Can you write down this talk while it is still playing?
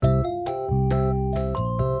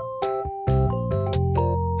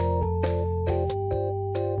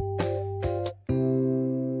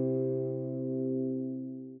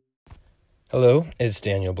Hello, it's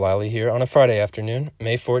Daniel Bliley here on a Friday afternoon,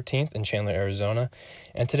 May 14th in Chandler, Arizona,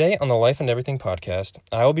 and today on the Life and Everything podcast,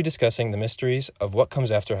 I will be discussing the mysteries of what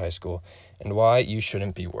comes after high school and why you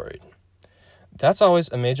shouldn't be worried. That's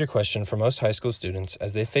always a major question for most high school students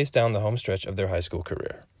as they face down the home stretch of their high school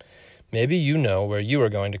career. Maybe you know where you are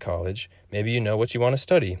going to college, maybe you know what you want to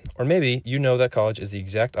study, or maybe you know that college is the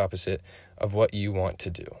exact opposite of what you want to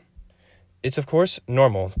do. It's of course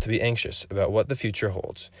normal to be anxious about what the future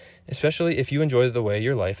holds, especially if you enjoy the way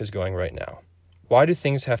your life is going right now. Why do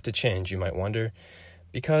things have to change, you might wonder?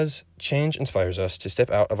 Because change inspires us to step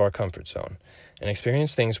out of our comfort zone and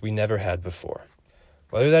experience things we never had before.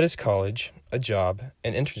 Whether that is college, a job,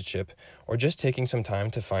 an internship, or just taking some time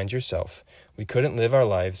to find yourself, we couldn't live our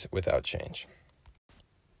lives without change.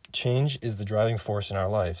 Change is the driving force in our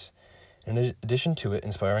lives. In addition to it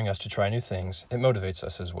inspiring us to try new things, it motivates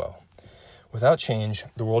us as well. Without change,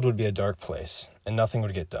 the world would be a dark place, and nothing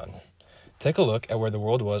would get done. Take a look at where the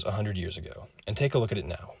world was 100 years ago, and take a look at it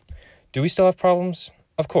now. Do we still have problems?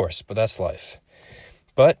 Of course, but that's life.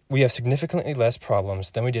 But we have significantly less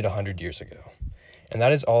problems than we did 100 years ago, and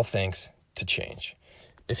that is all thanks to change.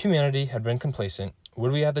 If humanity had been complacent,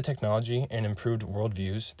 would we have the technology and improved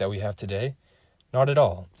worldviews that we have today? Not at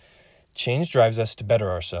all. Change drives us to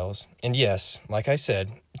better ourselves, and yes, like I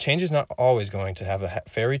said, change is not always going to have a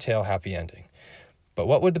fairy tale happy ending. But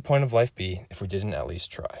what would the point of life be if we didn't at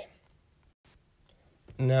least try?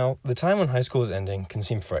 Now, the time when high school is ending can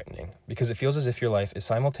seem frightening, because it feels as if your life is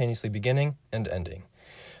simultaneously beginning and ending.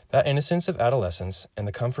 That innocence of adolescence and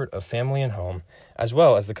the comfort of family and home, as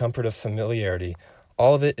well as the comfort of familiarity,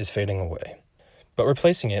 all of it is fading away. But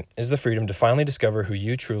replacing it is the freedom to finally discover who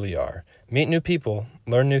you truly are, meet new people,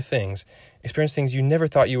 learn new things, experience things you never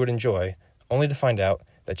thought you would enjoy, only to find out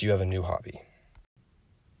that you have a new hobby.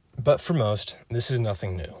 But for most, this is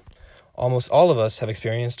nothing new. Almost all of us have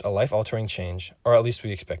experienced a life-altering change, or at least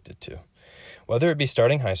we expected to. Whether it be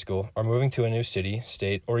starting high school, or moving to a new city,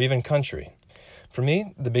 state, or even country. For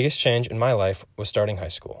me, the biggest change in my life was starting high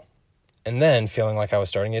school, and then feeling like I was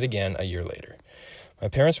starting it again a year later. My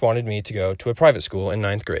parents wanted me to go to a private school in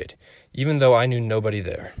 9th grade, even though I knew nobody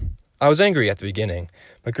there. I was angry at the beginning,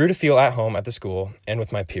 but grew to feel at home at the school and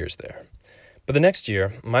with my peers there. But the next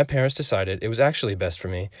year, my parents decided it was actually best for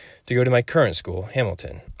me to go to my current school,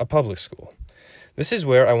 Hamilton, a public school. This is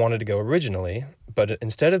where I wanted to go originally, but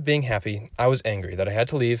instead of being happy, I was angry that I had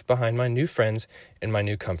to leave behind my new friends and my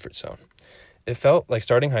new comfort zone. It felt like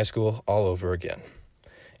starting high school all over again.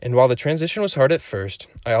 And while the transition was hard at first,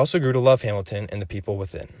 I also grew to love Hamilton and the people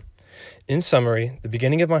within. In summary, the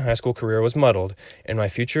beginning of my high school career was muddled, and my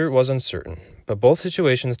future was uncertain, but both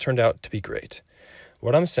situations turned out to be great.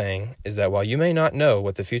 What I'm saying is that while you may not know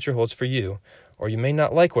what the future holds for you, or you may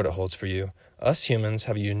not like what it holds for you, us humans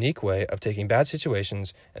have a unique way of taking bad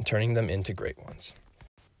situations and turning them into great ones.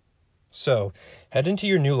 So, head into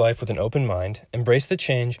your new life with an open mind, embrace the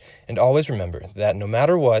change, and always remember that no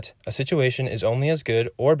matter what, a situation is only as good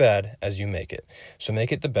or bad as you make it, so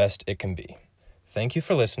make it the best it can be. Thank you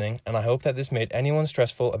for listening, and I hope that this made anyone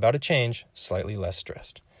stressful about a change slightly less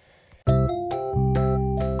stressed.